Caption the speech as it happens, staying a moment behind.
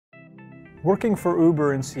Working for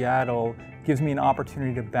Uber in Seattle gives me an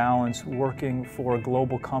opportunity to balance working for a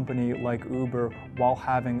global company like Uber while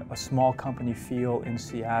having a small company feel in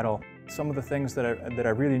Seattle. Some of the things that I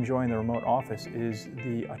really enjoy in the remote office is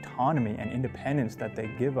the autonomy and independence that they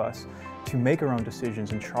give us to make our own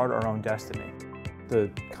decisions and chart our own destiny. The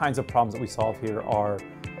kinds of problems that we solve here are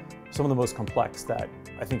some of the most complex that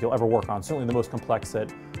I think you'll ever work on, certainly the most complex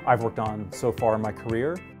that I've worked on so far in my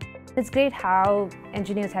career. It's great how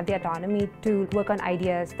engineers have the autonomy to work on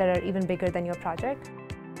ideas that are even bigger than your project.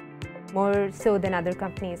 More so than other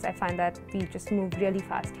companies, I find that we just move really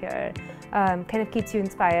fast here. Kind of keeps you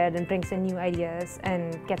inspired and brings in new ideas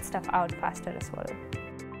and gets stuff out faster as well.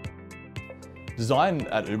 Design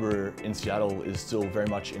at Uber in Seattle is still very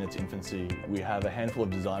much in its infancy. We have a handful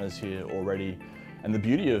of designers here already, and the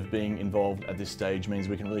beauty of being involved at this stage means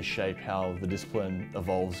we can really shape how the discipline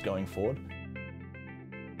evolves going forward.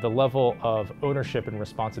 The level of ownership and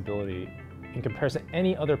responsibility in comparison to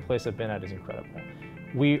any other place I've been at is incredible.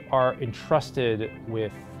 We are entrusted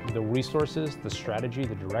with the resources, the strategy,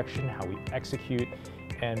 the direction, how we execute,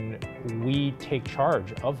 and we take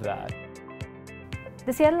charge of that.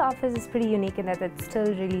 The Seattle office is pretty unique in that it's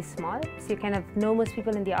still really small, so you kind of know most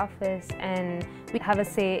people in the office, and we have a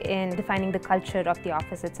say in defining the culture of the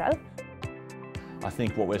office itself. I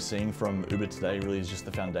think what we're seeing from Uber today really is just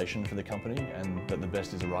the foundation for the company, and that the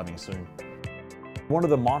best is arriving soon. One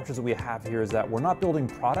of the mantras that we have here is that we're not building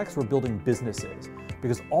products, we're building businesses.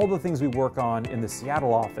 Because all the things we work on in the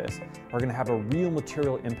Seattle office are going to have a real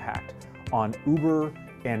material impact on Uber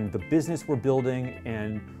and the business we're building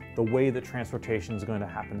and the way that transportation is going to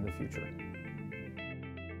happen in the future.